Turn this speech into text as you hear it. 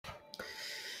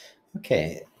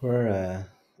Okay, we're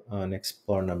on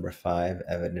explore number 5,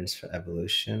 evidence for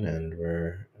evolution, and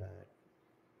we're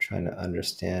trying to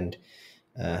understand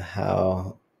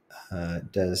how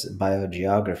does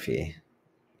biogeography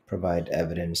provide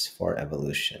evidence for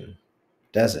evolution?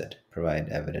 Does it provide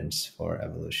evidence for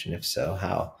evolution? If so,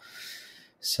 how?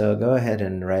 So go ahead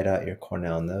and write out your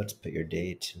Cornell notes, put your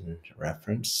date and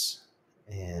reference,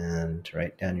 and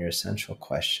write down your essential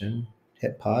question.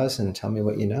 Hit pause and tell me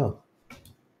what you know.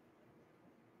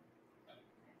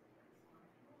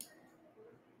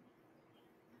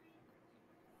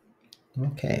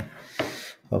 Okay.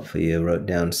 Hopefully you wrote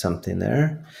down something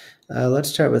there. Let's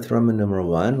start with Roman numeral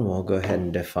 1. We'll go ahead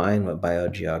and define what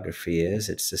biogeography is.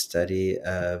 It's the study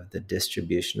of the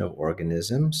distribution of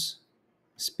organisms,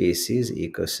 species,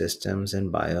 ecosystems,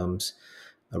 and biomes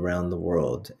around the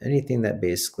world. Anything that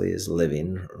basically is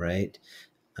living, right?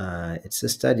 It's the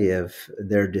study of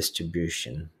their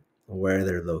distribution, where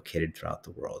they're located throughout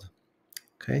the world.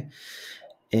 Okay.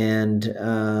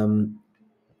 And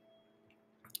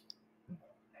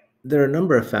there are a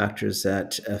number of factors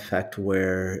that affect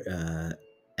where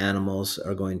animals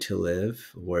are going to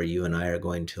live, where you and I are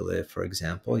going to live. For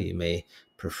example, you may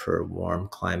prefer warm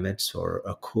climates or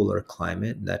a cooler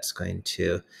climate. That's going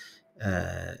to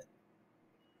uh,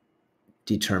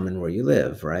 determine where you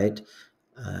live, right?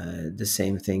 The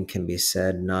same thing can be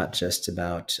said not just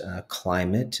about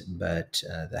climate, but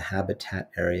the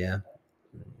habitat area,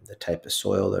 the type of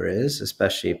soil there is,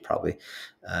 especially probably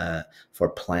for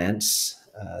plants.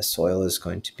 Soil is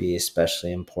going to be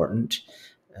especially important.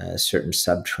 Certain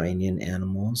subterranean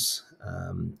animals.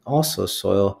 Also,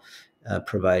 soil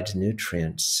provides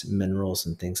nutrients, minerals,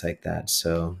 and things like that.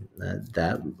 So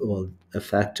that will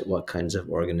affect what kinds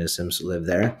of organisms live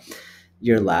there.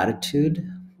 Your latitude,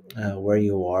 where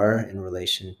you are in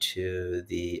relation to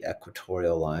the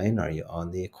equatorial line. Are you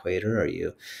on the equator? Are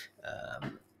you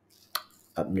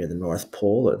up near the North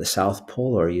Pole or the South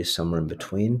Pole, or are you somewhere in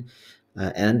between?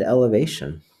 And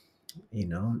elevation, you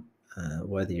know,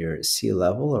 whether you're at sea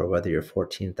level or whether you're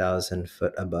 14,000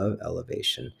 foot above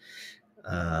elevation.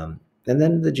 And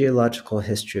then the geological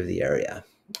history of the area.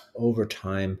 Over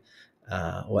time,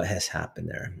 what has happened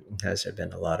there? Has there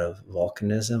been a lot of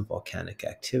volcanism, volcanic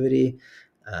activity?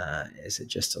 Is it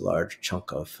just a large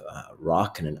chunk of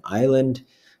rock in an island?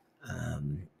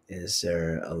 Is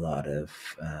there a lot of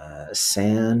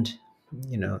sand?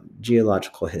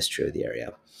 Geological history of the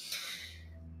area.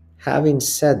 Having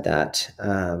said that,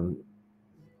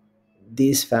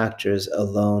 these factors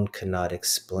alone cannot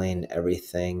explain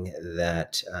everything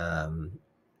that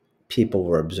people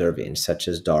were observing, such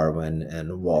as Darwin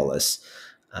and Wallace.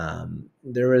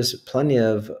 There is plenty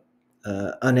of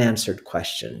unanswered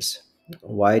questions.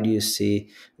 Why do you see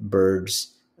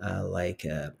birds like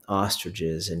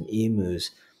ostriches and emus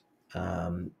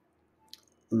um,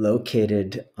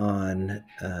 located on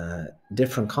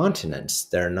different continents?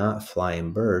 They're not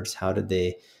flying birds. How did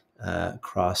they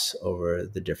cross over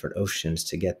the different oceans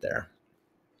to get there?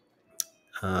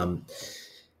 Um,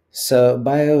 so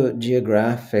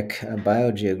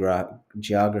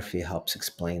biogeography helps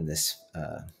explain these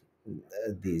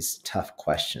tough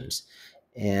questions.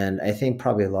 And I think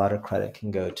probably a lot of credit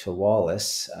can go to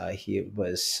Wallace. He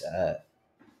was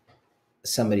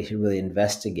somebody who really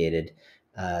investigated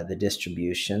the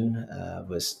distribution,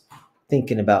 was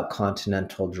thinking about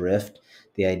continental drift,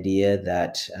 the idea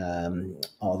that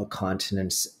all the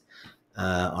continents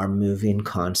are moving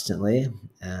constantly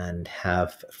and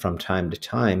have from time to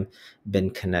time been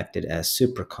connected as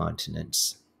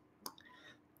supercontinents.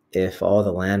 If all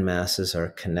the land masses are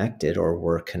connected or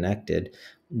were connected,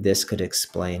 this could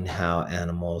explain how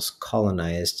animals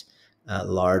colonized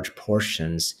large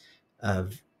portions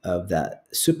of that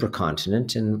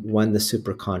supercontinent. And when the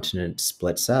supercontinent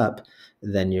splits up,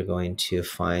 then you're going to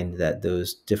find that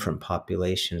those different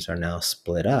populations are now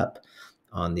split up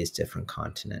on these different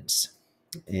continents.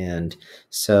 And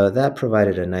so that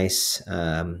provided a nice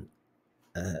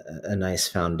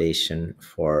foundation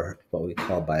for what we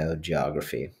call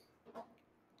biogeography.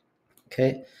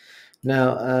 Okay.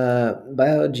 Now,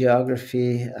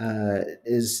 biogeography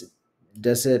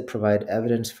does it provide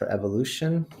evidence for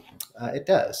evolution? It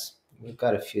does. We've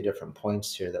got a few different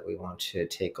points here that we want to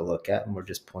take a look at, and we're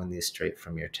just pulling these straight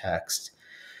from your text.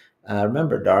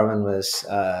 Remember, Darwin was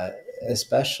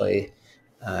especially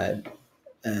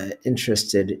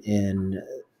interested in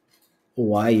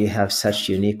why you have such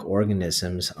unique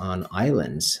organisms on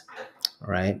islands,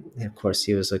 right? Of course,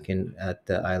 he was looking at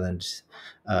the islands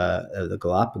of the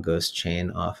Galapagos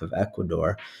chain off of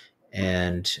Ecuador,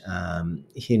 and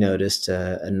he noticed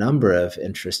a number of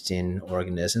interesting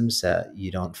organisms that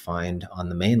you don't find on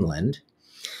the mainland.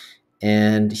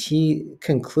 And he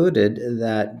concluded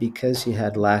that because you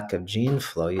had lack of gene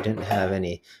flow, you didn't have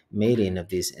any mating of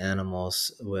these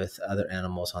animals with other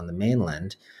animals on the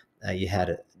mainland. You had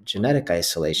a genetic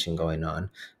isolation going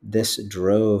on. This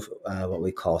drove what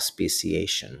we call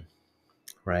speciation,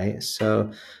 right?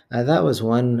 So that was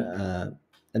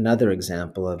another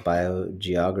example of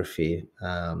biogeography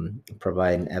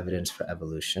providing evidence for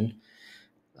evolution.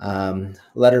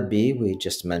 Letter B, we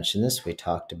just mentioned this. We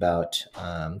talked about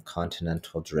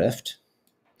continental drift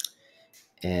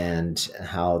and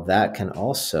how that can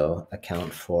also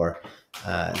account for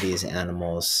these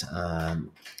animals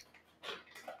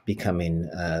becoming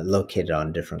located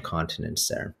on different continents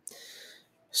there.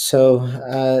 So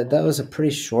that was a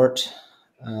pretty short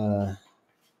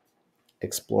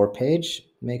explore page.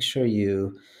 Make sure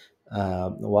you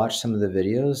watch some of the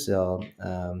videos. They'll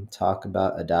talk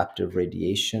about adaptive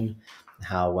radiation,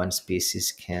 how one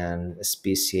species can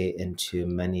speciate into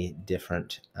many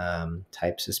different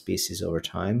types of species over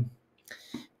time.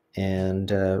 And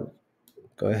go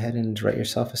ahead and write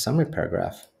yourself a summary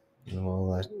paragraph, and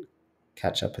we'll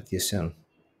catch up with you soon.